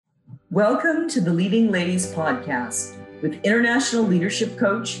Welcome to the Leading Ladies Podcast with international leadership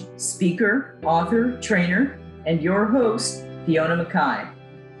coach, speaker, author, trainer, and your host, Fiona Mackay.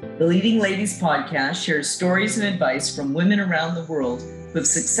 The Leading Ladies Podcast shares stories and advice from women around the world who have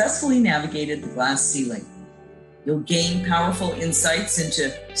successfully navigated the glass ceiling. You'll gain powerful insights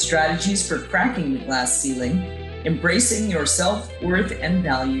into strategies for cracking the glass ceiling, embracing your self-worth and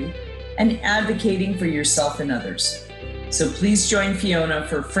value, and advocating for yourself and others. So please join Fiona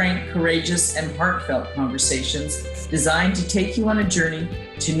for frank, courageous, and heartfelt conversations designed to take you on a journey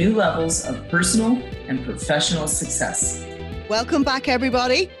to new levels of personal and professional success. Welcome back,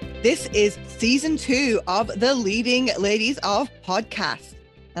 everybody. This is season 2 of the Leading Ladies of Podcast.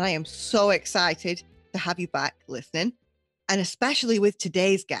 And I am so excited to have you back listening, and especially with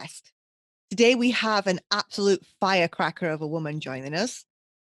today's guest. Today, we have an absolute firecracker of a woman joining us.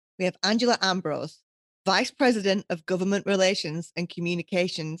 We have Angela Ambrose, Vice President of Government Relations and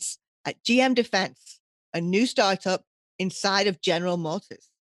Communications at GM Defense, a new startup inside of General Motors.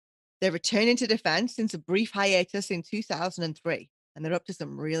 They're returning to defense since a brief hiatus in 2003, and they're up to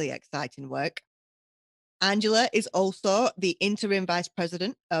some really exciting work. Angela is also the Interim Vice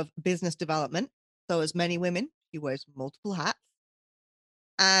President of Business Development. So as many women, she wears multiple hats.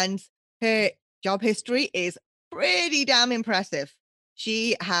 And her job history is pretty damn impressive.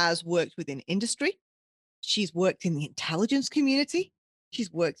 She has worked within industry. She's worked in the intelligence community.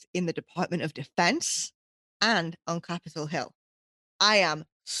 She's worked in the Department of Defense and on Capitol Hill. I am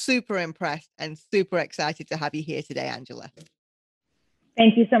super impressed and super excited to have you here today, Angela.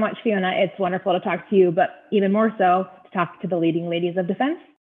 Thank you so much, Fiona. It's wonderful to talk to you, but even more so to talk to the leading ladies of defense.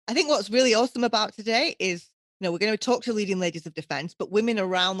 I think what's really awesome about today is, we're going to talk to leading ladies of defense, but women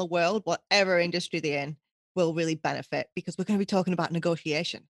around the world, whatever industry they're in, will really benefit because we're going to be talking about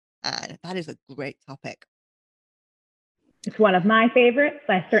negotiation. And that is a great topic. It's one of my favorites.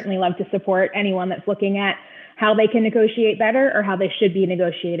 I certainly love to support anyone that's looking at how they can negotiate better or how they should be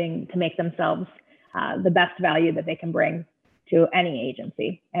negotiating to make themselves the best value that they can bring to any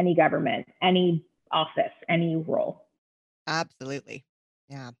agency, any government, any office, any role. Absolutely.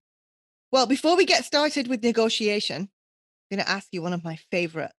 Yeah. Well, before we get started with negotiation, I'm going to ask you one of my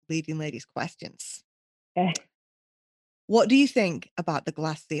favorite leading ladies questions. Okay. What do you think about the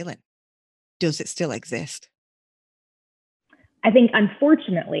glass ceiling? Does it still exist? I think,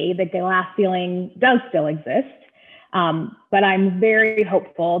 unfortunately, the glass ceiling does still exist, but I'm very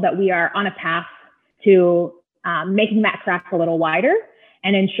hopeful that we are on a path to making that crack a little wider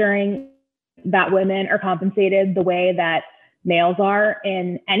and ensuring that women are compensated the way that males are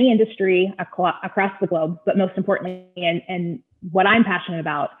in any industry across the globe. But most importantly, and what I'm passionate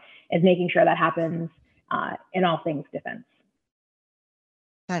about is making sure that happens in all things defense.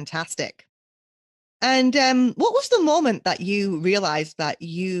 Fantastic. And what was the moment that you realized that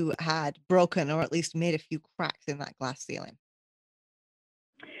you had broken or at least made a few cracks in that glass ceiling?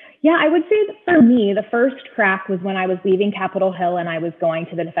 Yeah, I would say that for me, the first crack was when I was leaving Capitol Hill and I was going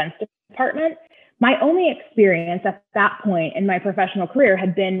to the Defense Department. My only experience at that point in my professional career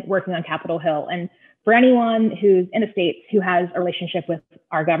had been working on Capitol Hill. And for anyone who's in the States who has a relationship with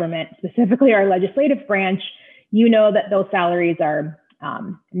our government, specifically our legislative branch, you know that those salaries are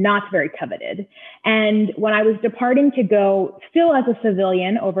not very coveted. And when I was departing to go still as a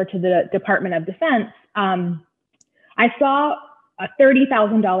civilian over to the Department of Defense, I saw a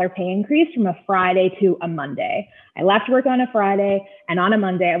 $30,000 pay increase from a Friday to a Monday. I left work on a Friday, and on a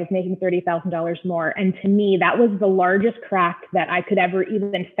Monday, I was making $30,000 more. And to me, that was the largest crack that I could ever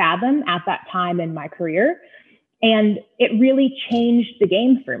even fathom at that time in my career. And it really changed the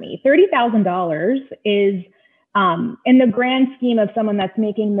game for me. $30,000 is, in the grand scheme of someone that's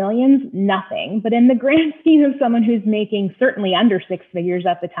making millions, nothing. But in the grand scheme of someone who's making certainly under 6 figures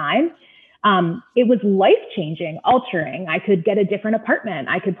at the time, it was life-changing, altering. I could get a different apartment.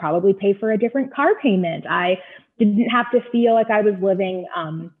 I could probably pay for a different car payment. I didn't have to feel like I was living,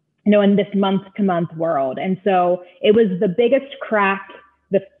 in this month-to-month world. And so it was the biggest crack,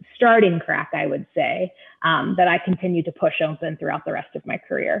 the starting crack, I would say, that I continued to push open throughout the rest of my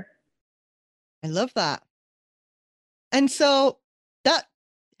career. I love that. And so that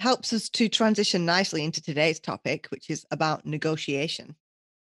helps us to transition nicely into today's topic, which is about negotiation.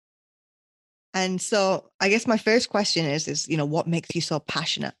 And so I guess my first question is, what makes you so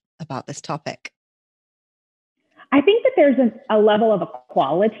passionate about this topic? I think that there's a level of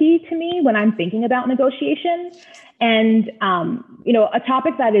equality to me when I'm thinking about negotiation. And, a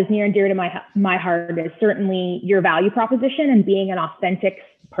topic that is near and dear to my heart is certainly your value proposition and being an authentic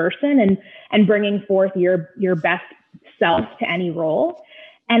person and bringing forth your best self to any role.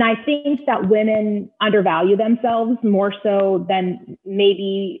 And I think that women undervalue themselves more so than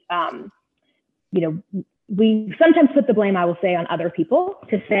maybe, we sometimes put the blame, I will say, on other people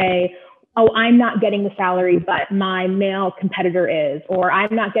to say, oh, I'm not getting the salary, but my male competitor is, or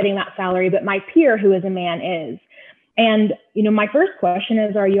I'm not getting that salary, but my peer who is a man is. And, my first question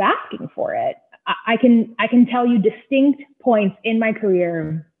is, are you asking for it? I can tell you distinct points in my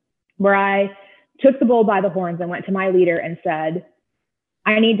career where I took the bull by the horns and went to my leader and said,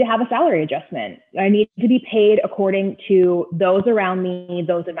 I need to have a salary adjustment. I need to be paid according to those around me,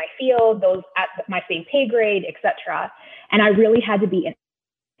 those in my field, those at my same pay grade, et cetera. And I really had to be an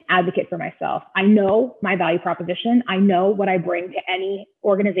advocate for myself. I know my value proposition. I know what I bring to any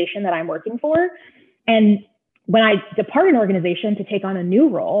organization that I'm working for. And when I depart an organization to take on a new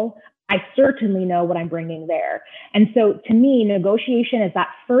role, I certainly know what I'm bringing there. And so to me, negotiation is that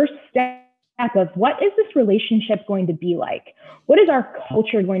first step of what is this relationship going to be like? What is our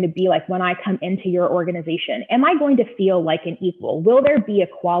culture going to be like when I come into your organization? Am I going to feel like an equal? Will there be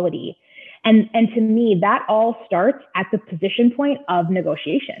equality? And to me, that all starts at the position point of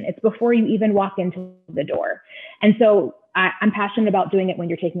negotiation. It's before you even walk into the door. And so I'm passionate about doing it when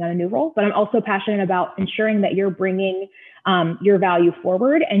you're taking on a new role, but I'm also passionate about ensuring that you're bringing your value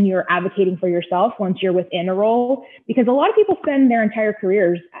forward and you're advocating for yourself once you're within a role, because a lot of people spend their entire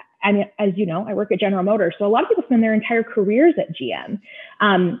careers. I mean, as you know, I work at General Motors, so a lot of people spend their entire careers at GM.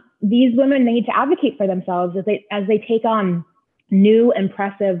 These women need to advocate for themselves as they take on new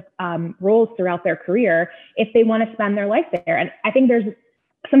impressive roles throughout their career if they want to spend their life there. And I think there's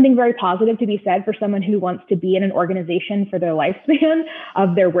something very positive to be said for someone who wants to be in an organization for their lifespan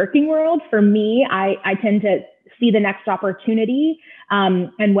of their working world. For me, I tend to see the next opportunity,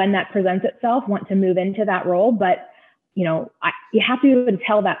 and when that presents itself, want to move into that role. But you have to be able to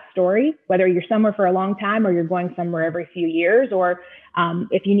tell that story, whether you're somewhere for a long time or you're going somewhere every few years, or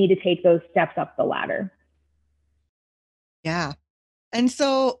if you need to take those steps up the ladder. Yeah. And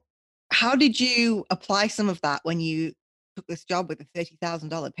so how did you apply some of that when you took this job with a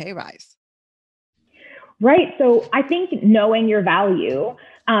 $30,000 pay rise? Right. So I think knowing your value,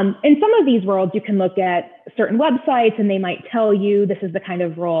 in some of these worlds, you can look at certain websites and they might tell you this is the kind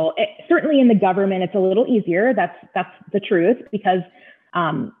of role. Certainly in the government, it's a little easier. That's the truth, because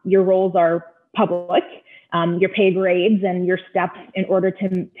your roles are public, your pay grades and your steps in order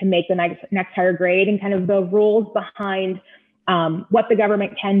to make the next higher grade, and kind of the rules behind what the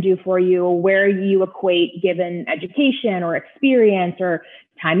government can do for you, where you equate given education or experience or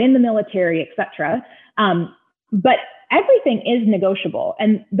time in the military, et cetera. But everything is negotiable.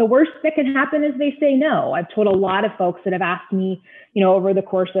 And the worst that can happen is they say no. I've told a lot of folks that have asked me, over the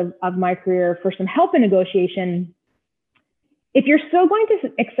course of my career for some help in negotiation. If you're still going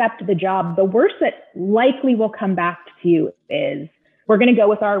to accept the job, the worst that likely will come back to you is, we're going to go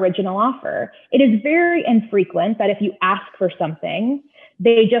with our original offer. It is very infrequent that if you ask for something,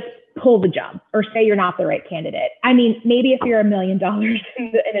 they just pull the job or say you're not the right candidate. I mean, maybe if you're $1 million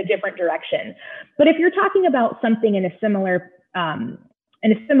in a different direction, but if you're talking about something in a similar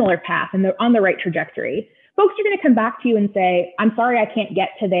path and on the right trajectory, folks are going to come back to you and say, I'm sorry, I can't get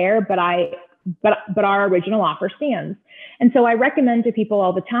to there, but our original offer stands. And so I recommend to people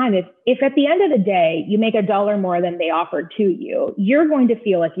all the time, if at the end of the day, you make $1 more than they offered to you, you're going to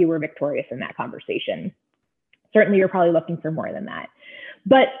feel like you were victorious in that conversation. Certainly, you're probably looking for more than that.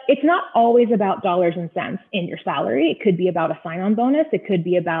 But it's not always about dollars and cents in your salary. It could be about a sign-on bonus. It could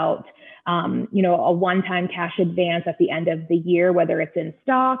be about, a one-time cash advance at the end of the year, whether it's in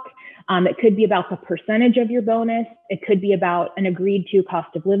stock. It could be about the percentage of your bonus. It could be about an agreed to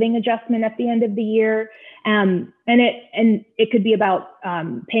cost of living adjustment at the end of the year. And it could be about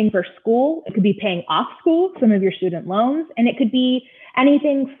paying for school. It could be paying off school, some of your student loans. And it could be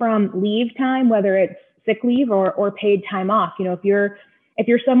anything from leave time, whether it's sick leave or paid time off. If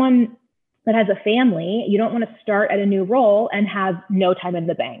you're someone that has a family, you don't want to start at a new role and have no time in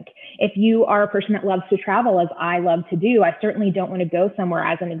the bank. If you are a person that loves to travel, as I love to do, I certainly don't want to go somewhere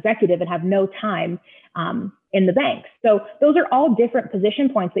as an executive and have no time in the bank. So those are all different position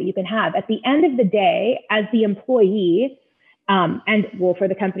points that you can have. At the end of the day, as the employee, for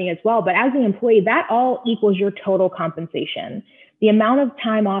the company as well, but as the employee, that all equals your total compensation. The amount of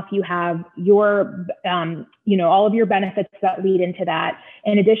time off you have, your, all of your benefits that lead into that,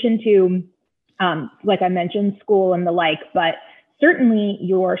 in addition to, like I mentioned, school and the like, but certainly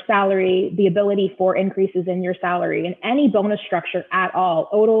your salary, the ability for increases in your salary, and any bonus structure at all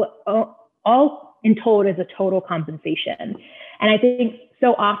in total is a total compensation. And I think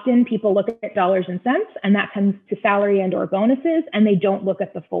so often people look at dollars and cents, and that comes to salary and or bonuses, and they don't look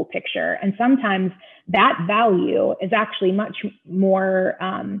at the full picture. And sometimes that value is actually much more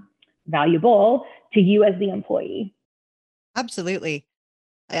valuable to you as the employee. Absolutely.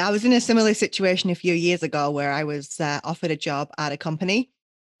 I was in a similar situation a few years ago where I was offered a job at a company,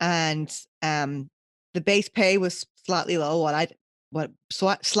 and the base pay was slightly low,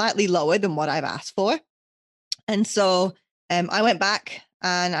 slightly lower than what I've asked for. And so I went back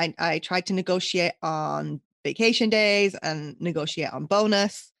and I tried to negotiate on vacation days and negotiate on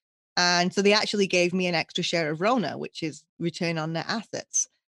bonus. And so they actually gave me an extra share of RONA, which is return on net assets.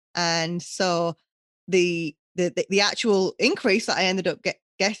 And so the actual increase that I ended up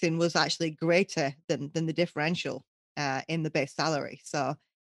getting was actually greater than the differential in the base salary. So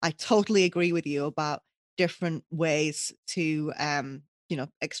I totally agree with you about different ways to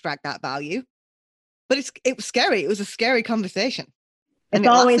extract that value. But it was scary. It was a scary conversation. And it's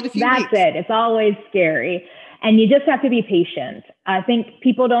always, it's always scary. And you just have to be patient. I think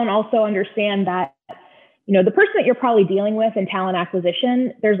people don't also understand that, the person that you're probably dealing with in talent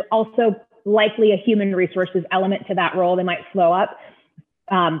acquisition, there's also likely a human resources element to that role. They might slow up.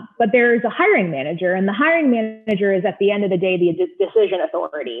 But there's a hiring manager, and the hiring manager is at the end of the day, the decision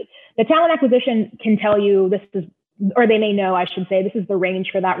authority. The talent acquisition can tell you this is, or they may know, I should say, this is the range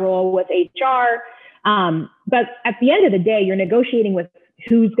for that role with HR. But at the end of the day, you're negotiating with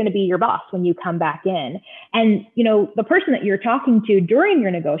who's going to be your boss when you come back in. And, the person that you're talking to during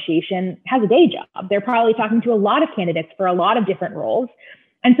your negotiation has a day job. They're probably talking to a lot of candidates for a lot of different roles.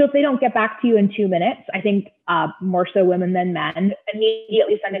 And so if they don't get back to you in 2 minutes, I think more so women than men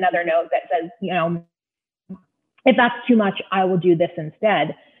immediately send another note that says, if that's too much, I will do this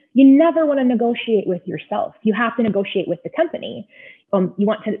instead. You never want to negotiate with yourself. You have to negotiate with the company. You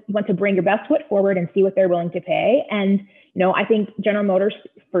want to bring your best foot forward and see what they're willing to pay. And, I think General Motors,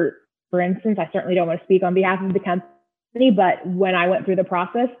 for instance, I certainly don't want to speak on behalf of the company, but when I went through the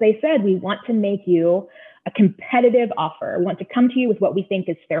process, they said, we want to make you a competitive offer. We want to come to you with what we think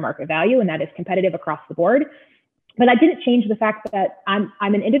is fair market value, and that is competitive across the board. But that didn't change the fact that I'm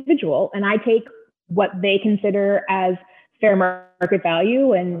an individual, and I take what they consider as fair market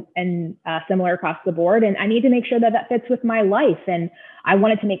value and similar across the board. And I need to make sure that fits with my life. And I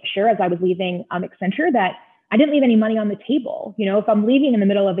wanted to make sure as I was leaving Accenture that I didn't leave any money on the table. If I'm leaving in the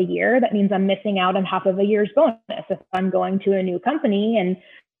middle of a year, that means I'm missing out on half of a year's bonus. If I'm going to a new company and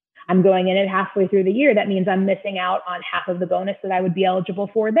I'm going in it halfway through the year, that means I'm missing out on half of the bonus that I would be eligible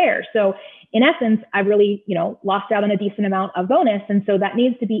for there. So in essence, I really, lost out on a decent amount of bonus. And so that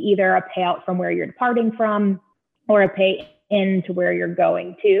needs to be either a payout from where you're departing from or a pay in to where you're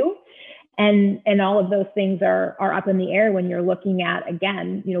going to. And all of those things are up in the air when you're looking at,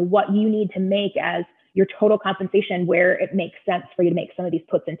 again, what you need to make as your total compensation, where it makes sense for you to make some of these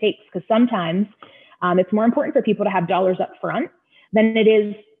puts and takes. Because sometimes it's more important for people to have dollars up front than it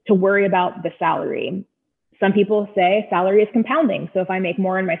is to worry about the salary. Some people say salary is compounding. So if I make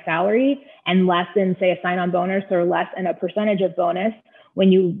more in my salary and less in, say, a sign-on bonus or less in a percentage of bonus,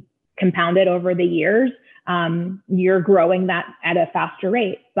 when you compound it over the years, you're growing that at a faster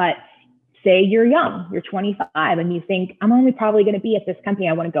rate. But say you're young, you're 25, and you think, I'm only probably going to be at this company.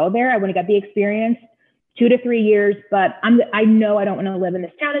 I want to go there. I want to get the experience 2 to 3 years, but I know I don't want to live in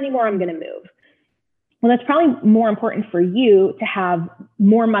this town anymore. I'm going to move. Well, that's probably more important for you to have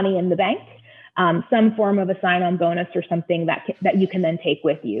more money in the bank, some form of a sign-on bonus or something that you can then take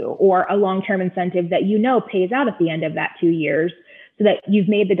with you, or a long-term incentive that pays out at the end of that 2 years, so that you've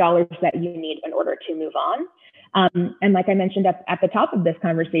made the dollars that you need in order to move on. And like I mentioned at the top of this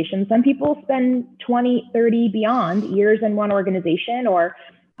conversation, some people spend 20, 30 beyond years in one organization, or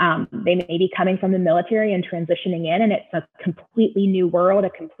they may be coming from the military and transitioning in, and it's a completely new world,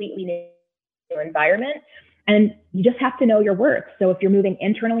 a completely new environment. And you just have to know your worth. So if you're moving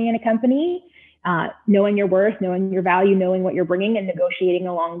internally in a company, knowing your worth, knowing your value, knowing what you're bringing, and negotiating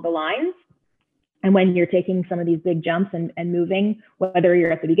along the lines. And when you're taking some of these big jumps and moving, whether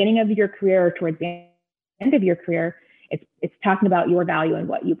you're at the beginning of your career or towards the end of your career, it's talking about your value and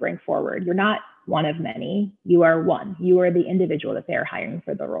what you bring forward. You're not one of many. You are one. You are the individual that they're hiring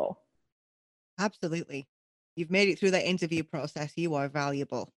for the role. Absolutely. You've made it through that interview process. You are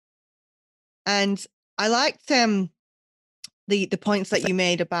valuable. And I liked the points that you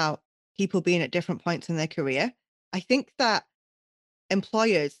made about people being at different points in their career. I think that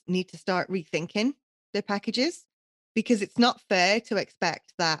employers need to start rethinking their packages, because it's not fair to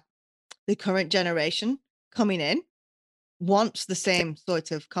expect that the current generation coming in wants the same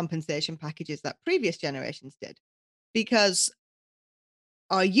sort of compensation packages that previous generations did, because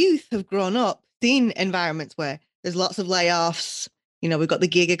our youth have grown up seeing environments where there's lots of layoffs. We've got the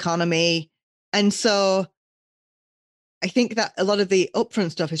gig economy. And so I think that a lot of the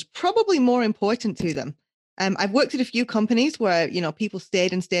upfront stuff is probably more important to them. I've worked at a few companies where, people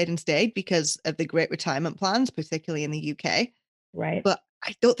stayed and stayed and stayed because of the great retirement plans, particularly in the UK. Right. But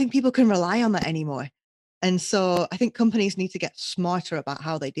I don't think people can rely on that anymore. And so I think companies need to get smarter about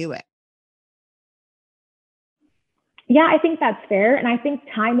how they do it. Yeah, I think that's fair. And I think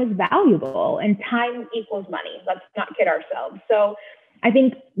time is valuable and time equals money. Let's not kid ourselves. So I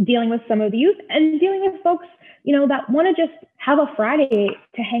think dealing with some of the youth and dealing with folks, that want to just have a Friday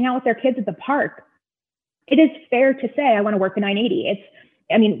to hang out with their kids at the park. It is fair to say, I want to work a 980.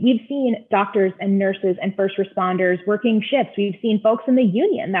 We've seen doctors and nurses and first responders working shifts. We've seen folks in the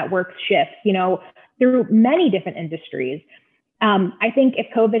union that work shifts, through many different industries. I think if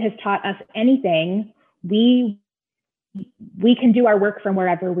COVID has taught us anything, we can do our work from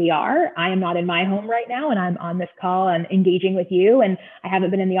wherever we are. I am not in my home right now, and I'm on this call and engaging with you. And I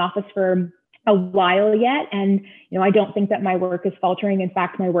haven't been in the office for a while yet. And, I don't think that my work is faltering. In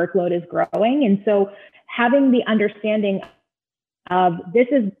fact, my workload is growing. And so having the understanding of this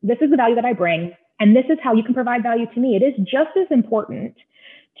is the value that I bring, and this is how you can provide value to me. It is just as important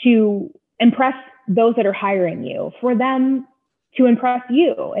to impress those that are hiring you, for them to impress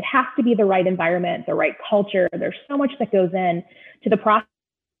you. It has to be the right environment, the right culture. There's so much that goes in to the process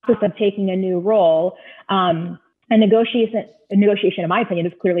of taking a new role. And negotiation, in my opinion,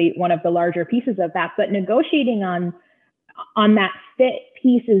 is clearly one of the larger pieces of that. But negotiating on that fit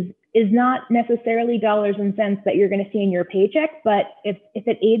piece is not necessarily dollars and cents that you're going to see in your paycheck. But if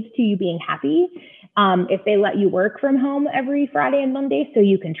it aids to you being happy, if they let you work from home every Friday and Monday so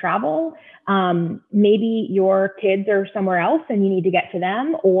you can travel, maybe your kids are somewhere else and you need to get to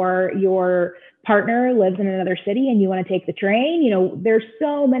them, or your partner lives in another city and you want to take the train. There's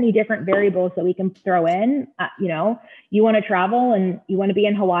so many different variables that we can throw in. You want to travel and you want to be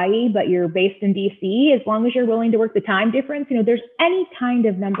in Hawaii, but you're based in DC, as long as you're willing to work the time difference. There's any kind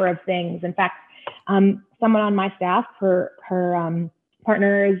of number of things. In fact, someone on my staff, her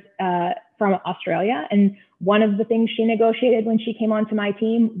partner is from Australia. And one of the things she negotiated when she came onto my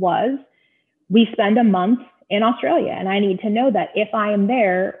team was, we spend a month in Australia, and I need to know that if I am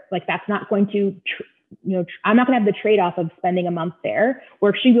there, that's not going to, I'm not going to have the trade-off of spending a month there,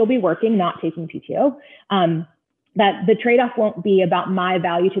 where she will be working, not taking PTO. That the trade-off won't be about my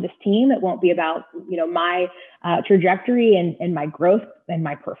value to this team. It won't be about, my trajectory and my growth and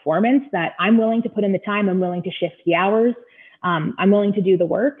my performance, that I'm willing to put in the time. I'm willing to shift the hours. I'm willing to do the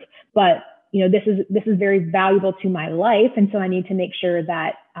work, but this is very valuable to my life. And so I need to make sure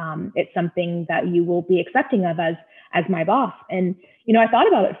that it's something that you will be accepting of as my boss. And, I thought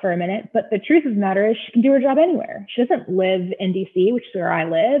about it for a minute, but the truth of the matter is she can do her job anywhere. She doesn't live in DC, which is where I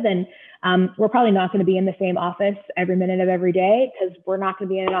live. And we're probably not going to be in the same office every minute of every day, because we're not going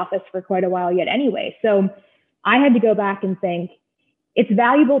to be in an office for quite a while yet anyway. So I had to go back and think, it's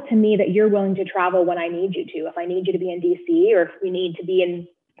valuable to me that you're willing to travel when I need you to. If I need you to be in DC, or if we need to be in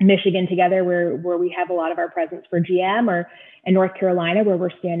Michigan together, where we have a lot of our presence for GM, or in North Carolina, where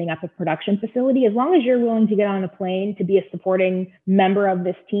we're standing up a production facility, as long as you're willing to get on a plane to be a supporting member of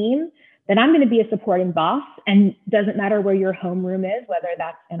this team, then I'm going to be a supporting boss. And doesn't matter where your homeroom is, whether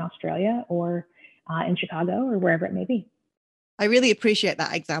that's in Australia or in Chicago or wherever it may be. I really appreciate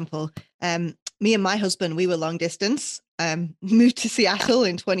that example. Me and my husband, we were long distance, moved to Seattle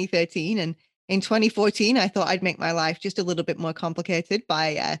in 2013. And in 2014, I thought I'd make my life just a little bit more complicated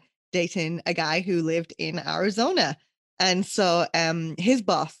by dating a guy who lived in Arizona. And so his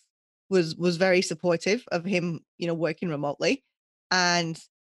boss was very supportive of him, working remotely. And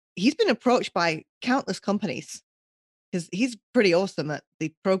he's been approached by countless companies, because he's pretty awesome at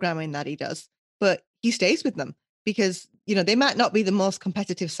the programming that he does. But he stays with them because, they might not be the most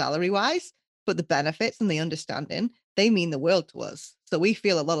competitive salary wise, but the benefits and the understanding, they mean the world to us. So we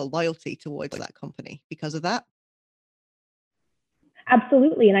feel a lot of loyalty towards that company because of that.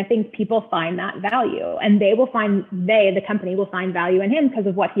 Absolutely. And I think people find that value, and the company will find value in him because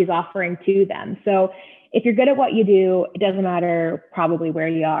of what he's offering to them. So if you're good at what you do, it doesn't matter probably where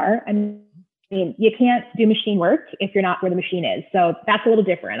you are. I mean, you can't do machine work if you're not where the machine is. So that's a little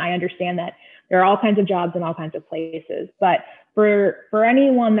different. I understand that there are all kinds of jobs in all kinds of places, but for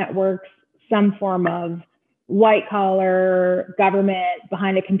anyone that works some form of white collar government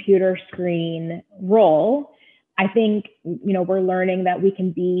behind a computer screen role, I think, we're learning that we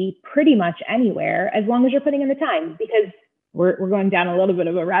can be pretty much anywhere as long as you're putting in the time, because we're going down a little bit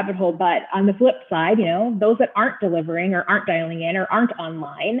of a rabbit hole. But on the flip side, those that aren't delivering or aren't dialing in or aren't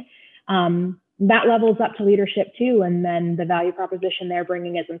online, that levels up to leadership too. And then the value proposition they're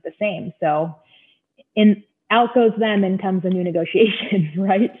bringing isn't the same. So out goes them, and comes a new negotiation,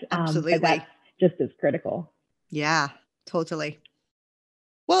 right? Absolutely. That's just as critical. Yeah. Totally.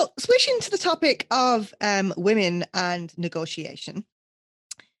 Well, switching to the topic of women and negotiation,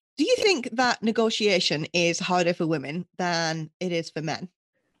 do you think that negotiation is harder for women than it is for men?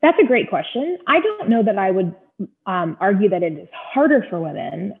 That's a great question. I don't know that I would argue that it is harder for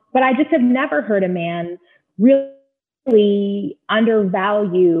women, but I just have never heard a man really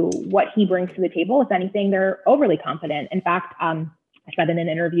undervalue what he brings to the table. If anything, they're overly confident. In fact, I said in an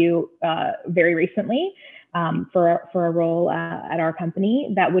interview very recently for a role at our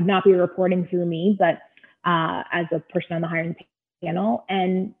company that would not be reporting through me, but as a person on the hiring panel.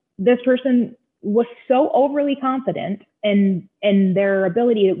 And this person was so overly confident in their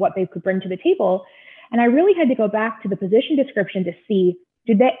ability to what they could bring to the table. And I really had to go back to the position description to see,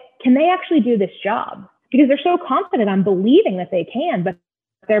 can they actually do this job? Because they're so confident, I'm believing that they can, but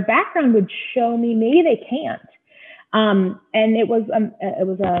their background would show me maybe they can't. And it was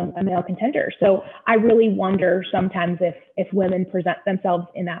a male contender. So I really wonder sometimes if women present themselves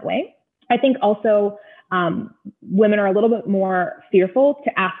in that way. I think also women are a little bit more fearful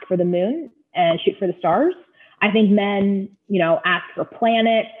to ask for the moon and shoot for the stars. I think men, ask for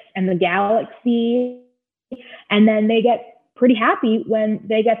planets and the galaxy, and then they get pretty happy when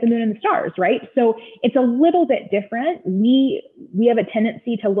they get the moon and the stars, right? So it's a little bit different. We have a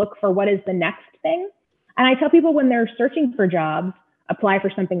tendency to look for what is the next thing. And I tell people when they're searching for jobs, apply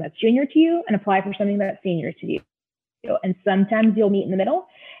for something that's junior to you and apply for something that's senior to you. And sometimes you'll meet in the middle.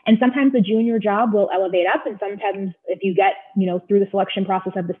 And sometimes the junior job will elevate up. And sometimes if you get, through the selection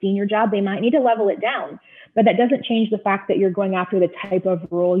process of the senior job, they might need to level it down. But that doesn't change the fact that you're going after the type of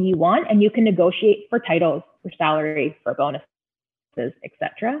role you want, and you can negotiate for titles, for salary, for bonuses,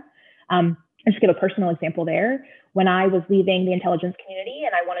 etc. I'll just give a personal example there. When I was leaving the intelligence community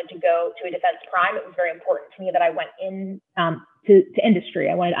and I wanted to go to a defense prime, it was very important to me that I went in to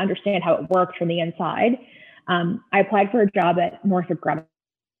industry. I wanted to understand how it worked from the inside. I applied for a job at Northrop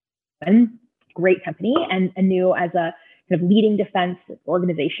Grumman, great company, and knew as a kind of leading defense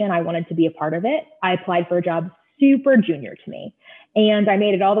organization, I wanted to be a part of it. I applied for a job super junior to me. And I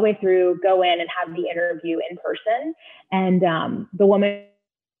made it all the way through, go in and have the interview in person. And the woman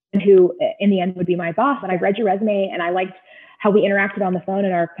who in the end would be my boss, and I read your resume and I liked how we interacted on the phone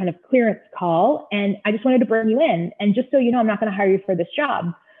in our kind of clearance call. And I just wanted to bring you in. And just so you know, I'm not going to hire you for this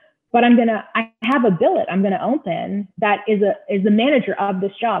job, but I have a billet I'm going to open that is the manager of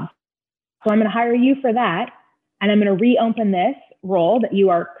this job. So I'm going to hire you for that. And I'm going to reopen this role that you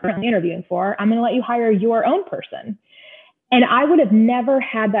are currently interviewing for. I'm going to let you hire your own person. And I would have never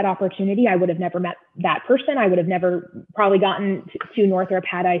had that opportunity. I would have never met that person. I would have never probably gotten to Northrop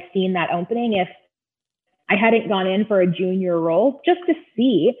had I seen that opening if I hadn't gone in for a junior role just to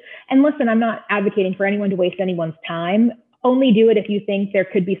see. And listen, I'm not advocating for anyone to waste anyone's time. Only do it if you think there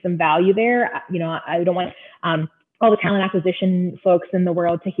could be some value there. I don't want all the talent acquisition folks in the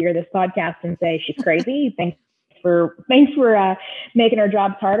world to hear this podcast and say, she's crazy. Thanks for making our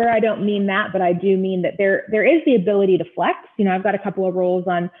jobs harder. I don't mean that, but I do mean that there is the ability to flex. I've got a couple of roles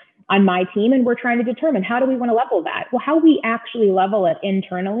on my team, and we're trying to determine how do we want to level that? Well, how we actually level it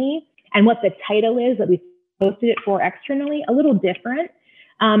internally and what the title is that we posted it for externally, a little different.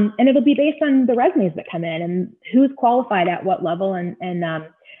 And it'll be based on the resumes that come in and who's qualified at what level,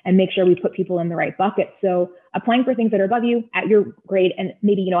 and make sure we put people in the right bucket. So applying for things that are above you at your grade and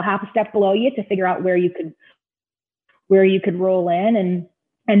maybe, half a step below you to figure out where you could roll in,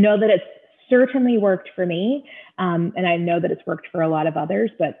 and know that it's certainly worked for me. And I know that it's worked for a lot of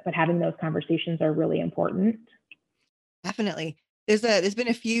others, but having those conversations are really important. Definitely. There's been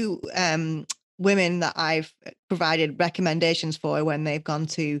a few women that I've provided recommendations for when they've gone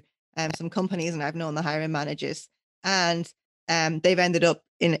to some companies, and I've known the hiring managers, and they've ended up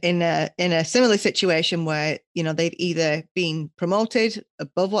in a similar situation where, they've either been promoted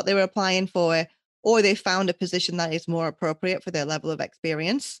above what they were applying for, or they found a position that is more appropriate for their level of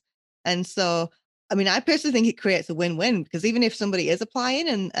experience. And so, I personally think it creates a win-win, because even if somebody is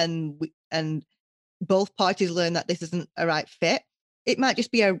applying and both parties learn that this isn't a right fit, it might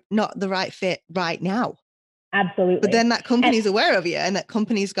just be not the right fit right now. Absolutely. But then that company's aware of you, and that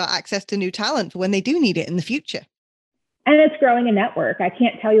company's got access to new talent for when they do need it in the future. And it's growing a network. I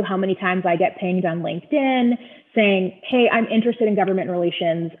can't tell you how many times I get pinged on LinkedIn saying, hey, I'm interested in government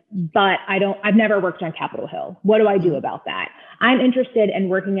relations, but I've never worked on Capitol Hill. What do I do about that? I'm interested in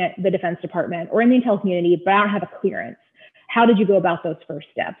working at the Defense Department or in the intel community, but I don't have a clearance. How did you go about those first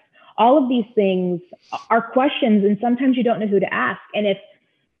steps? All of these things are questions, and sometimes you don't know who to ask. And if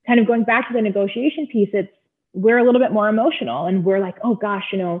kind of going back to the negotiation piece, we're a little bit more emotional, and we're like, oh gosh,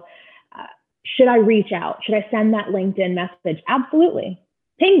 should I reach out? Should I send that LinkedIn message? Absolutely.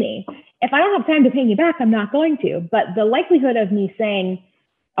 Ping me. if I don't have time to pay you back, I'm not going to. But the likelihood of me saying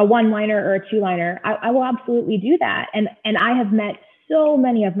a one-liner or a two-liner, I will absolutely do that. And I have met so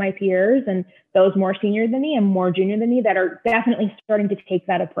many of my peers and those more senior than me and more junior than me that are definitely starting to take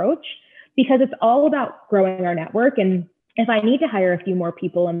that approach, because it's all about growing our network. And if I need to hire a few more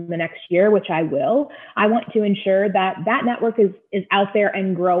people in the next year, which I will, I want to ensure that that network is out there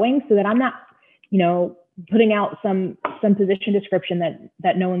and growing, so that I'm not, putting out some position description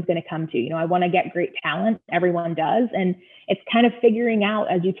that no one's going to come to. I want to get great talent. Everyone does. And it's kind of figuring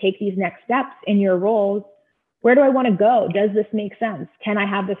out, as you take these next steps in your roles, where do I want to go? Does this make sense? Can I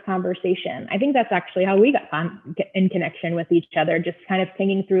have this conversation? I think that's actually how we got in connection with each other, just kind of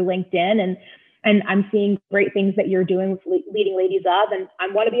pinging through LinkedIn. And I'm seeing great things that you're doing with Leading Ladies of, and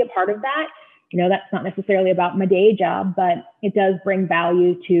I want to be a part of that. That's not necessarily about my day job, but it does bring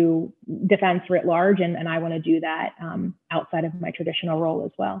value to defense writ large. And I want to do that outside of my traditional role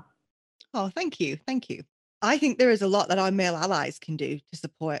as well. Oh, thank you. Thank you. I think there is a lot that our male allies can do to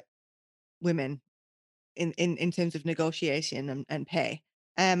support women in terms of negotiation and pay.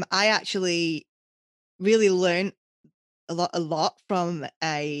 I actually really learned a lot from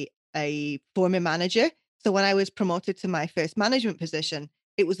a former manager. So when I was promoted to my first management position,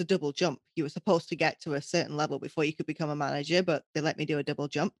 it was a double jump. You were supposed to get to a certain level before you could become a manager, but they let me do a double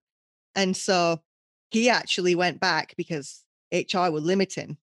jump. And so he actually went back because HR were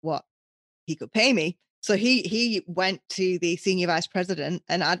limiting what he could pay me. So he went to the senior vice president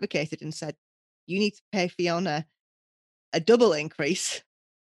and advocated and said, you need to pay Fiona a double increase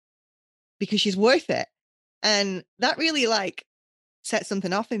because she's worth it. And that really set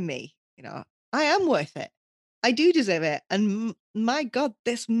something off in me. I am worth it. I do deserve it. And my God,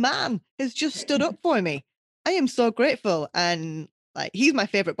 this man has just stood up for me. I am so grateful. And he's my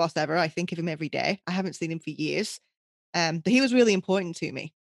favorite boss ever. I think of him every day. I haven't seen him for years. But he was really important to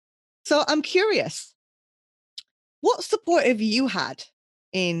me. So I'm curious, what support have you had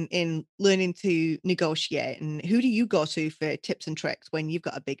in learning to negotiate, and who do you go to for tips and tricks when you've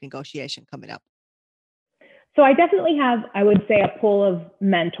got a big negotiation coming up? So I definitely have, I would say, a pool of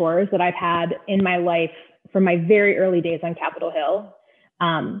mentors that I've had in my life from my very early days on Capitol Hill,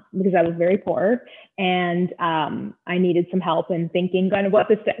 because I was very poor and I needed some help in thinking kind of what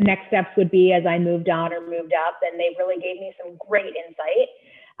the next steps would be as I moved on or moved up. And they really gave me some great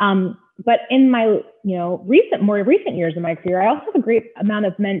insight. But in my, more recent years of my career, I also have a great amount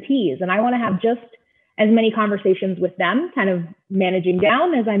of mentees, and I want to have just as many conversations with them, kind of managing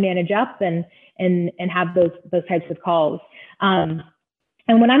down as I manage up, and have those types of calls.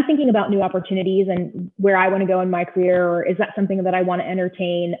 And when I'm thinking about new opportunities and where I want to go in my career, or is that something that I want to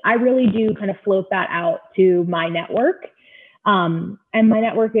entertain, I really do kind of float that out to my network. And my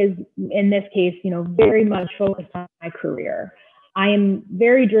network is, in this case, very much focused on my career. I am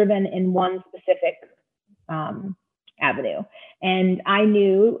very driven in one specific avenue. And I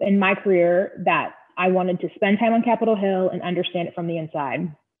knew in my career that I wanted to spend time on Capitol Hill and understand it from the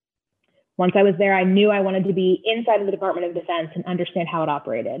inside. Once I was there, I knew I wanted to be inside of the Department of Defense and understand how it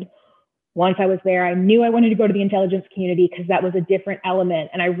operated. Once I was there, I knew I wanted to go to the intelligence community because that was a different element.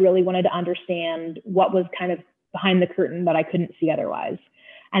 And I really wanted to understand what was kind of behind the curtain that I couldn't see otherwise.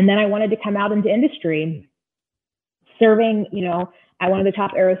 And then I wanted to come out into industry. Serving, at one of the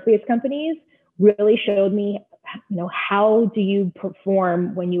top aerospace companies really showed me, how do you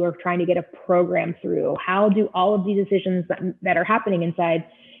perform when you are trying to get a program through? How do all of these decisions that are happening inside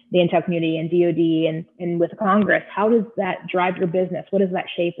the intel community and DoD and with Congress, how does that drive your business? What does that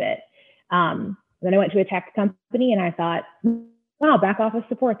shape it? Then I went to a tech company and I thought, wow, back office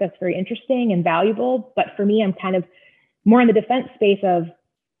support, that's very interesting and valuable. But for me, I'm kind of more in the defense space of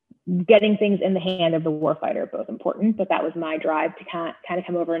getting things in the hand of the warfighter, both important, but that was my drive to kind of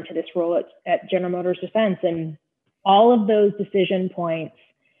come over into this role at General Motors Defense. And all of those decision points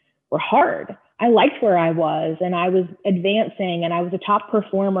were hard. I liked where I was, and I was advancing, and I was a top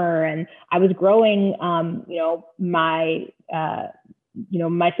performer, and I was growing, my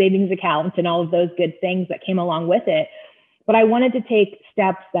savings account and all of those good things that came along with it. But I wanted to take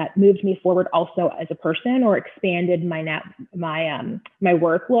steps that moved me forward also as a person, or expanded my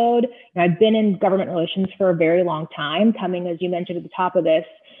workload. I've been in government relations for a very long time, coming, as you mentioned at the top of this,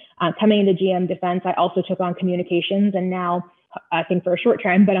 coming into GM Defense. I also took on communications, and now I think for a short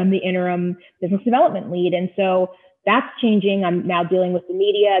time, but I'm the interim business development lead. And so that's changing. I'm now dealing with the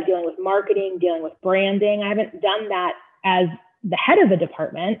media, dealing with marketing, dealing with branding. I haven't done that as the head of a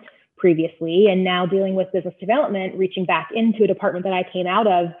department previously, and now dealing with business development, reaching back into a department that I came out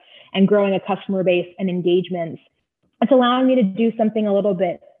of and growing a customer base and engagements. It's allowing me to do something a little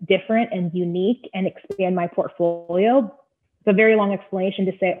bit different and unique and expand my portfolio. It's a very long explanation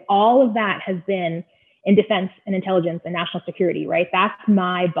to say all of that has been in defense and intelligence and national security, right? That's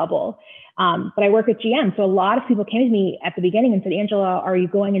my bubble. But I work at GM. So a lot of people came to me at the beginning and said, Angela, are you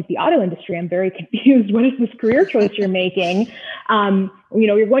going into the auto industry? I'm very confused. What is this career choice you're making?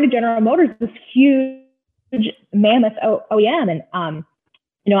 You're going to General Motors, this huge mammoth OEM. And,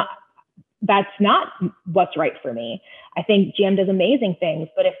 that's not what's right for me. I think GM does amazing things,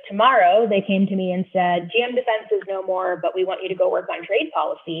 but if tomorrow they came to me and said, GM Defense is no more, but we want you to go work on trade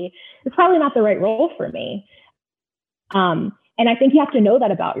policy, it's probably not the right role for me. And I think you have to know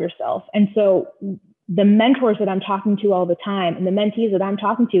that about yourself. And so the mentors that I'm talking to all the time and the mentees that I'm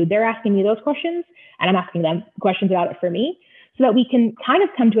talking to, they're asking me those questions and I'm asking them questions about it for me so that we can kind of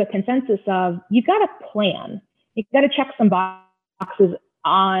come to a consensus of, you've got a plan. You've got to check some boxes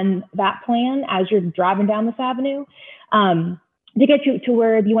on that plan as you're driving down this avenue to get you to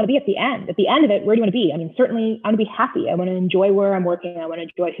where you want to be at the end. At the end of it, where do you want to be? I mean, certainly I want to be happy. I want to enjoy where I'm working. I want to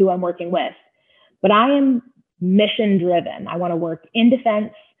enjoy who I'm working with. But I am mission driven. I want to work in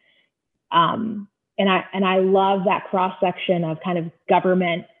defense. And I love that cross section of kind of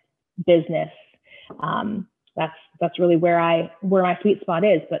government, business. That's really where my sweet spot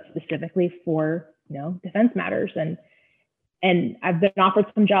is, but specifically for defense matters. And I've been offered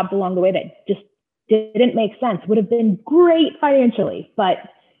some jobs along the way that just didn't make sense. Would have been great financially, but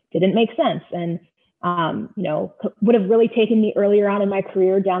didn't make sense. And, would have really taken me earlier on in my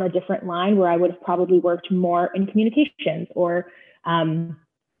career down a different line where I would have probably worked more in communications or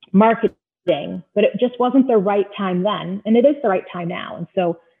marketing, but it just wasn't the right time then. And it is the right time now. And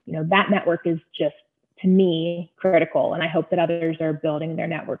so, that network is just, to me, critical. And I hope that others are building their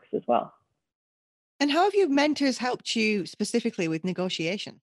networks as well. And how have your mentors helped you specifically with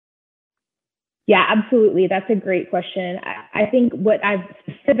negotiation? Yeah, absolutely. That's a great question. I think what I've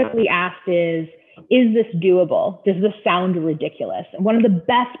specifically asked is this doable? Does this sound ridiculous? And one of the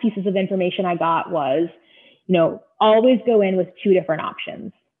best pieces of information I got was, always go in with two different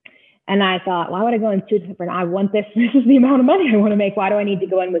options. And I thought, why would I go in two different? I want this. This is the amount of money I want to make. Why do I need to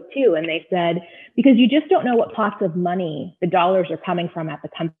go in with two? And they said, because you just don't know what pots of money the dollars are coming from at the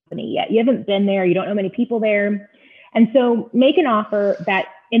company yet. You haven't been there. You don't know many people there. And so make an offer that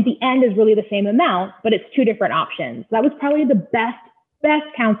in the end is really the same amount, but it's two different options. That was probably the best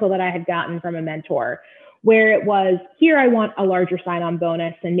counsel that I had gotten from a mentor, where it was, here I want a larger sign-on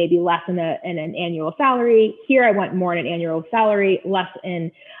bonus and maybe less in an annual salary. Here I want more in an annual salary, less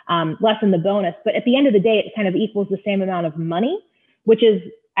in the bonus. But at the end of the day, it kind of equals the same amount of money, which is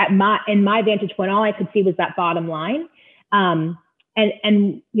in my vantage point, all I could see was that bottom line. It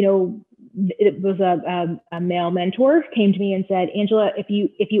was a male mentor came to me and said, Angela, if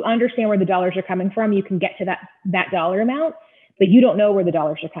you understand where the dollars are coming from, you can get to that dollar amount, but you don't know where the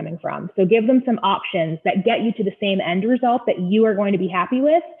dollars are coming from. So give them some options that get you to the same end result that you are going to be happy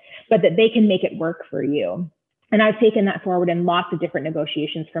with, but that they can make it work for you. And I've taken that forward in lots of different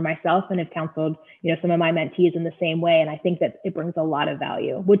negotiations for myself and have counseled, some of my mentees in the same way. And I think that it brings a lot of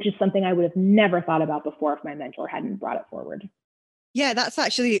value, which is something I would have never thought about before if my mentor hadn't brought it forward. Yeah, that's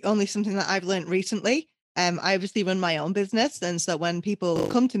actually only something that I've learned recently. I obviously run my own business. And so when people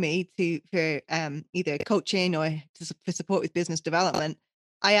come to me for either coaching or for support with business development,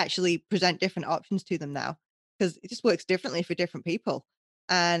 I actually present different options to them now because it just works differently for different people.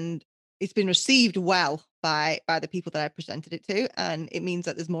 And it's been received well by the people that I presented it to. And it means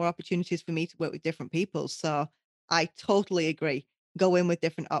that there's more opportunities for me to work with different people. So I totally agree. Go in with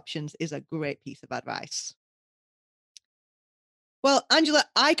different options is a great piece of advice. Well, Angela,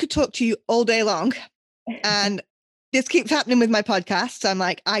 I could talk to you all day long. And this keeps happening with my podcast. I'm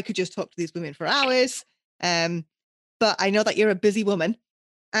like, I could just talk to these women for hours. But I know that you're a busy woman.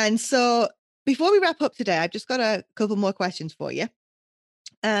 And so before we wrap up today, I've just got a couple more questions for you.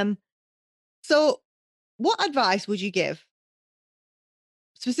 So what advice would you give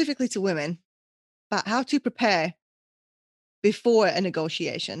specifically to women about how to prepare before a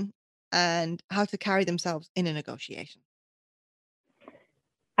negotiation and how to carry themselves in a negotiation?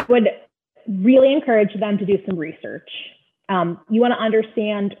 I would really encourage them to do some research. You want to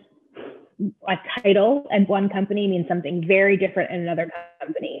understand a title and one company means something very different in another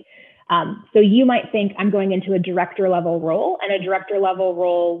company. So you might think I'm going into a director level role, and a director level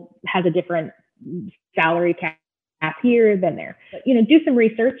role has a different salary cap here than there. But, do some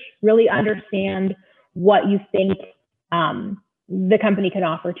research, really understand what you think the company can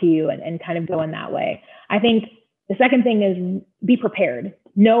offer to you and kind of go in that way. I think the second thing is be prepared.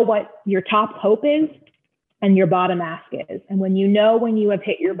 Know what your top hope is and your bottom ask is. And when you have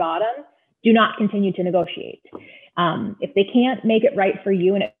hit your bottom, do not continue to negotiate. If they can't make it right for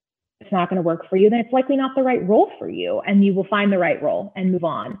you and it it's not going to work for you, then it's likely not the right role for you, and you will find the right role and move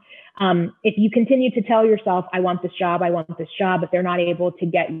on. If you continue to tell yourself, I want this job, but they're not able to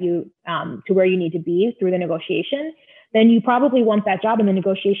get you to where you need to be through the negotiation, then you probably want that job and the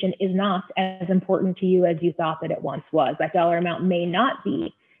negotiation is not as important to you as you thought that it once was. That dollar amount may not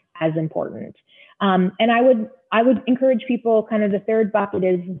be as important. And I would encourage people, kind of the third bucket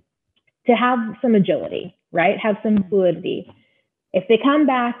is to have some agility, right? Have some fluidity. If they come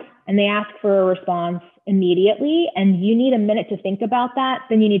back and they ask for a response immediately and you need a minute to think about that,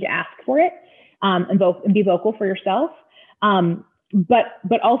 then you need to ask for it and be vocal for yourself.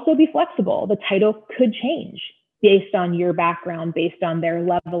 But also be flexible. The title could change based on your background, based on their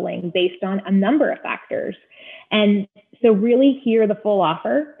leveling, based on a number of factors. And so really hear the full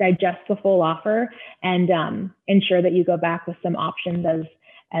offer, digest the full offer, and ensure that you go back with some options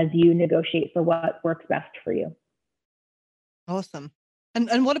as you negotiate for what works best for you. Awesome.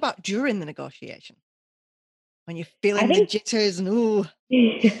 And what about during the negotiation? When you're feeling the jitters and ooh.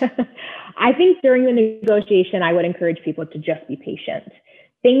 I think during the negotiation, I would encourage people to just be patient.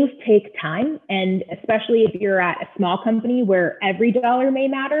 Things take time, and especially if you're at a small company where every dollar may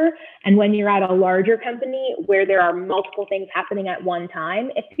matter, and when you're at a larger company where there are multiple things happening at one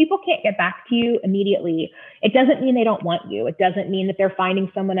time, if people can't get back to you immediately, it doesn't mean they don't want you. It doesn't mean that they're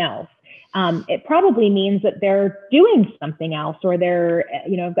finding someone else. It probably means that they're doing something else, or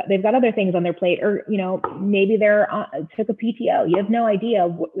they've got other things on their plate, or maybe they're took a PTO. You have no idea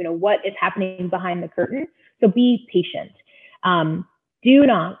what is happening behind the curtain. So be patient. Do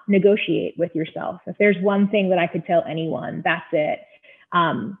not negotiate with yourself. If there's one thing that I could tell anyone, that's it.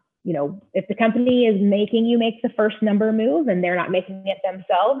 If the company is making you make the first number move and they're not making it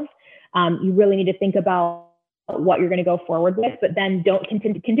themselves, you really need to think about what you're going to go forward with, but then don't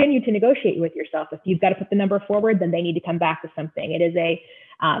continue to negotiate with yourself. If you've got to put the number forward, then they need to come back with something. It is a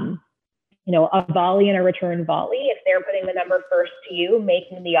volley and a return volley. If they're putting the number first to you,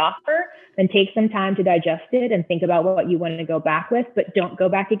 making the offer, then take some time to digest it and think about what you want to go back with, but don't go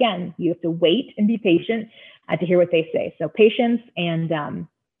back again. You have to wait and be patient to hear what they say. So patience and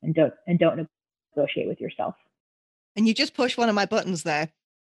don't negotiate with yourself. And you just pushed one of my buttons there.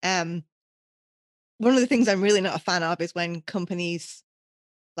 One of the things I'm really not a fan of is when companies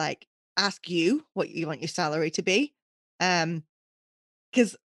ask you what you want your salary to be.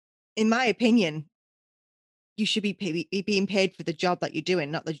 Because in my opinion, you should be being paid for the job that you're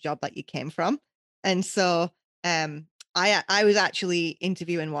doing, not the job that you came from. And so I was actually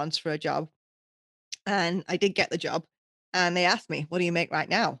interviewing once for a job, and I did get the job, and they asked me, what do you make right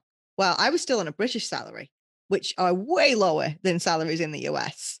now? Well, I was still on a British salary, which are way lower than salaries in the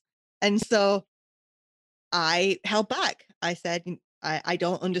US. And so I held back. I said, I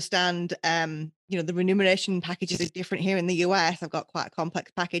don't understand, the remuneration packages is different here in the US. I've got quite a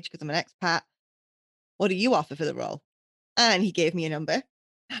complex package because I'm an expat. What do you offer for the role? And he gave me a number.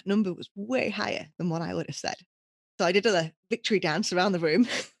 That number was way higher than what I would have said. So I did a victory dance around the room.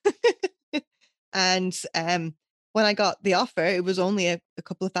 And when I got the offer, it was only a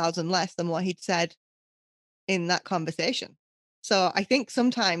couple of thousand less than what he'd said in that conversation. So I think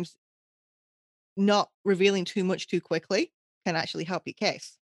sometimes not revealing too much too quickly can actually help your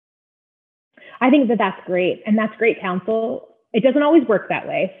case. I think that's great. And that's great counsel. It doesn't always work that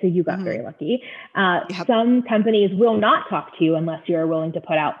way. So you got very lucky. Yep. Some companies will not talk to you unless you're willing to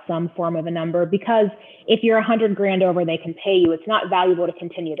put out some form of a number, because if you're $100,000 over, they can pay you. It's not valuable to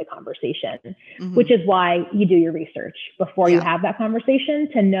continue the conversation, which is why you do your research before you have that conversation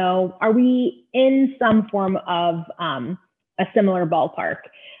to know, are we in some form of a similar ballpark?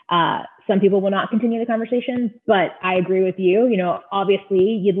 Some people will not continue the conversation, but I agree with you. Obviously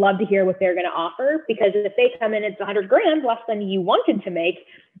you'd love to hear what they're going to offer, because if they come in, it's $100,000 less than you wanted to make,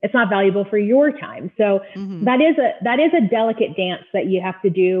 it's not valuable for your time. So that is a delicate dance that you have to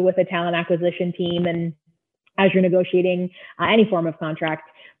do with a talent acquisition team, and as you're negotiating any form of contract.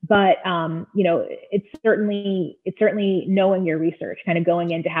 But it's certainly knowing your research, kind of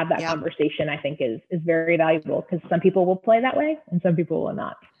going in to have that conversation, I think is very valuable, because some people will play that way and some people will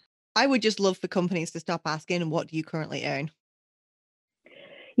not. I would just love for companies to stop asking, what do you currently earn?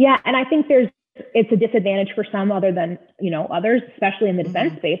 Yeah. And I think it's a disadvantage for some other than, others, especially in the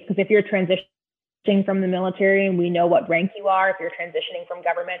defense space. Because if you're transitioning from the military and we know what rank you are, if you're transitioning from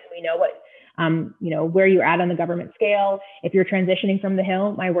government, we know what, where you're at on the government scale. If you're transitioning from the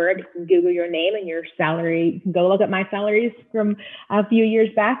Hill, my word, you can Google your name and your salary. You can go look at my salaries from a few years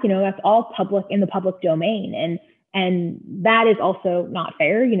back. That's all public in the public domain. And that is also not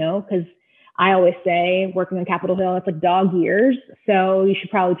fair, because I always say working on Capitol Hill, it's like dog years. So you should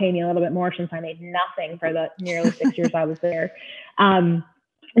probably pay me a little bit more, since I made nothing for the nearly 6 years I was there.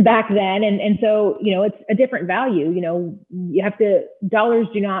 back then. And so, it's a different value. You have to, dollars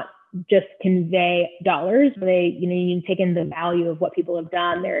do not just convey dollars. They, you need to take in the value of what people have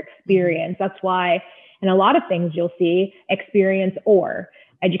done, their experience. That's why in a lot of things you'll see experience or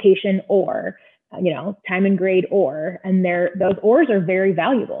education or, time and grade or, and those ors are very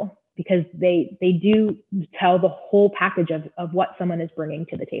valuable because they do tell the whole package of what someone is bringing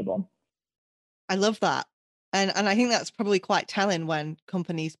to the table. I love that. And I think that's probably quite telling when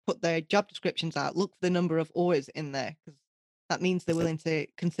companies put their job descriptions out. Look for the number of ors in there, because that means they're willing to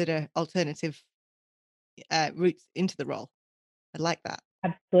consider alternative routes into the role. I like that.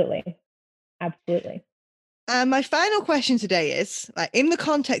 Absolutely. Absolutely. My final question today is, in the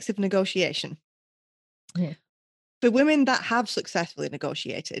context of negotiation, for women that have successfully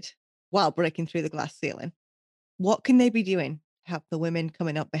negotiated while breaking through the glass ceiling, what can they be doing to help the women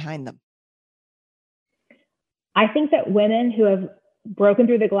coming up behind them? I think that women who have broken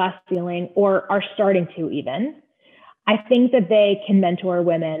through the glass ceiling or are starting to even, I think that they can mentor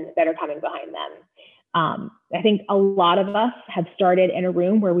women that are coming behind them. I think a lot of us have started in a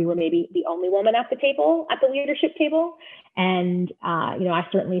room where we were maybe the only woman at the table, at the leadership table. And, I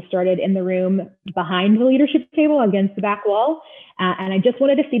certainly started in the room behind the leadership table against the back wall. And I just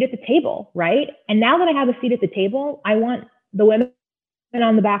wanted a seat at the table, right? And now that I have a seat at the table, I want the women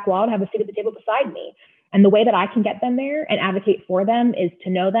on the back wall to have a seat at the table beside me. And the way that I can get them there and advocate for them is to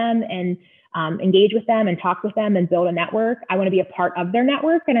know them and engage with them and talk with them and build a network. I want to be a part of their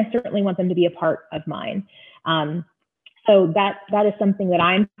network, and I certainly want them to be a part of mine. So that is something that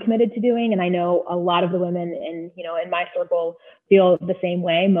I'm committed to doing, and I know a lot of the women in my circle feel the same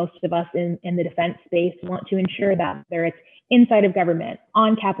way. Most of us in the defense space want to ensure that whether it's inside of government,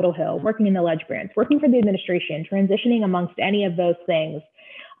 on Capitol Hill, working in the ledge branch, working for the administration, transitioning amongst any of those things,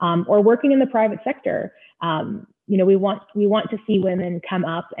 or working in the private sector. We want to see women come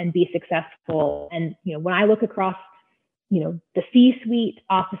up and be successful. And, when I look across, the C-suite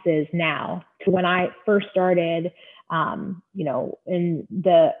offices now to when I first started, in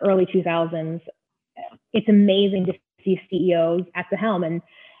the early 2000s, it's amazing to see CEOs at the helm. And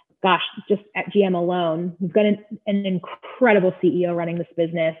gosh, just at GM alone, we've got an incredible CEO running this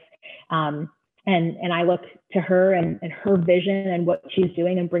business. And I look to her and her vision and what she's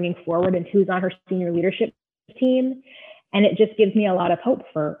doing and bringing forward and who's on her senior leadership team. And it just gives me a lot of hope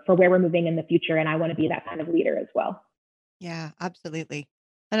for where we're moving in the future. And I want to be that kind of leader as well. Yeah, absolutely.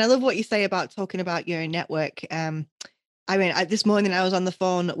 And I love what you say about talking about your network. This morning I was on the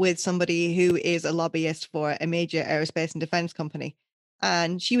phone with somebody who is a lobbyist for a major aerospace and defense company.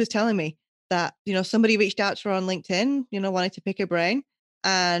 And she was telling me that, somebody reached out to her on LinkedIn, wanted to pick her brain,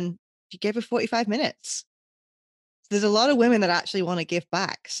 and she gave her 45 minutes. So there's a lot of women that actually want to give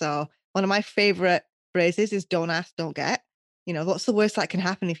back. So one of my favorite phrases is don't ask, don't get. What's the worst that can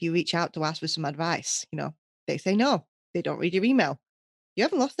happen if you reach out to ask for some advice? They say no, they don't read your email. You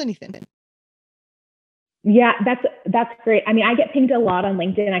haven't lost anything. Yeah, that's great. I mean, I get pinged a lot on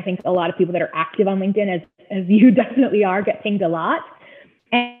LinkedIn. I think a lot of people that are active on LinkedIn, as you definitely are, get pinged a lot.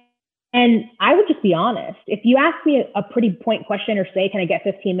 And I would just be honest. If you ask me a pretty point question or say, can I get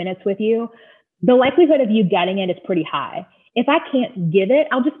 15 minutes with you? The likelihood of you getting it is pretty high. If I can't give it,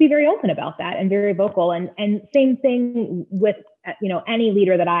 I'll just be very open about that and very vocal. And same thing with, any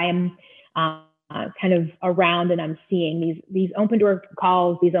leader that I am kind of around and I'm seeing these open door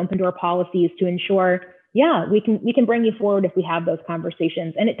calls, these open door policies to ensure, we can bring you forward if we have those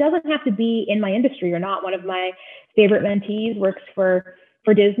conversations. And it doesn't have to be in my industry or not. One of my favorite mentees works for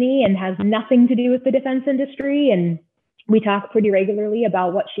Disney and has nothing to do with the defense industry. And we talk pretty regularly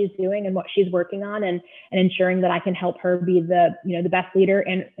about what she's doing and what she's working on and ensuring that I can help her be the best leader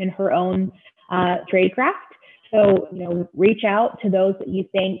in her own trade craft. So, reach out to those that you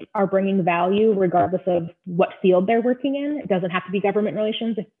think are bringing value, regardless of what field they're working in. It doesn't have to be government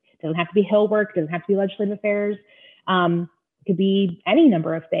relations. It doesn't have to be Hill work. It doesn't have to be legislative affairs. It could be any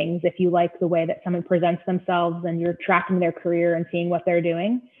number of things. If you like the way that someone presents themselves and you're tracking their career and seeing what they're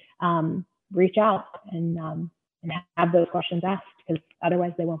doing, reach out and have those questions asked, because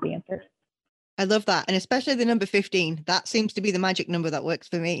otherwise they won't be answered. I love that. And especially the number 15, that seems to be the magic number that works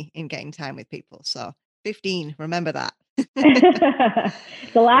for me in getting time with people. So 15, remember that.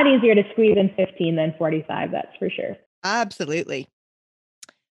 It's a lot easier to squeeze in 15 than 45, that's for sure. Absolutely.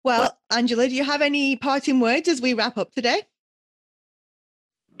 Well, Angela, do you have any parting words as we wrap up today?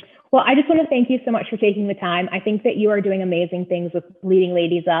 Well, I just want to thank you so much for taking the time. I think that you are doing amazing things with Leading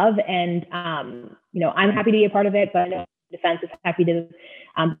Ladies of, and I'm happy to be a part of it, but I know Defense is happy to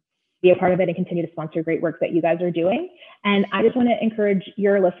be a part of it and continue to sponsor great work that you guys are doing. And I just want to encourage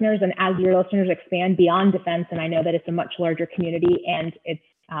your listeners, and as your listeners expand beyond defense, and I know that it's a much larger community and it's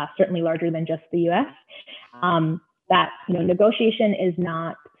certainly larger than just the US. That negotiation is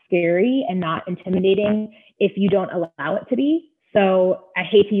not scary and not intimidating if you don't allow it to be. So I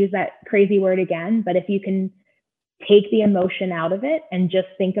hate to use that crazy word again, but if you can take the emotion out of it and just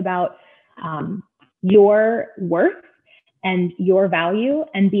think about your worth and your value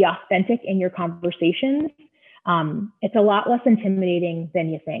and be authentic in your conversations, it's a lot less intimidating than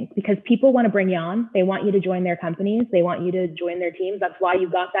you think, because people want to bring you on. They want you to join their companies. They want you to join their teams. That's why you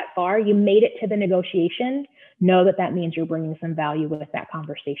got that far. You made it to the negotiation. Know that that means you're bringing some value with that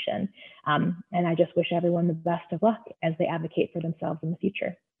conversation. And I just wish everyone the best of luck as they advocate for themselves in the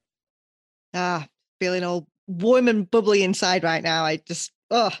future. Feeling all warm and bubbly inside right now.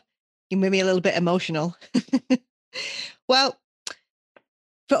 You made me a little bit emotional. Well,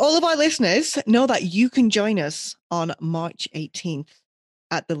 for all of our listeners, know that you can join us on March 18th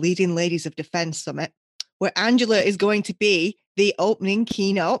at the Leading Ladies of Defense Summit, where Angela is going to be the opening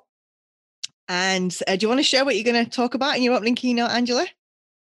keynote. And do you want to share what you're going to talk about in your opening keynote, Angela?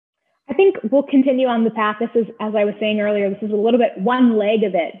 I think we'll continue on the path. This is, as I was saying earlier, this is a little bit one leg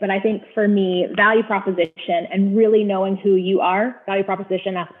of it. But I think for me, value proposition and really knowing who you are, value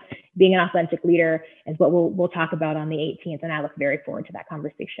proposition, being an authentic leader is what we'll talk about on the 18th. And I look very forward to that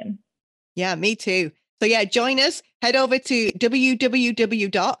conversation. Yeah, me too. So yeah, join us. Head over to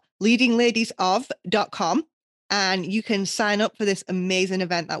www.leadingladiesof.com and you can sign up for this amazing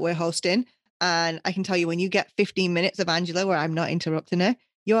event that we're hosting. And I can tell you, when you get 15 minutes of Angela where I'm not interrupting her,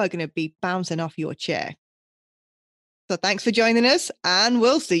 you are going to be bouncing off your chair. So thanks for joining us, and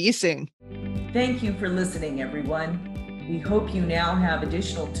we'll see you soon. Thank you for listening, everyone. We hope you now have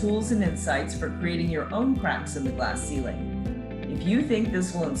additional tools and insights for creating your own cracks in the glass ceiling. If you think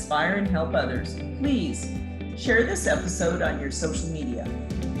this will inspire and help others, please share this episode on your social media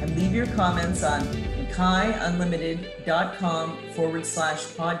and leave your comments on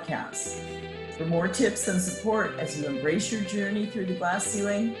MckayUnlimited.com/podcast. For more tips and support as you embrace your journey through the glass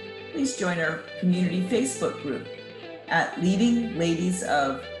ceiling, please join our community Facebook group at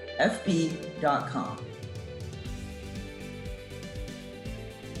leadingladiesofFB.com.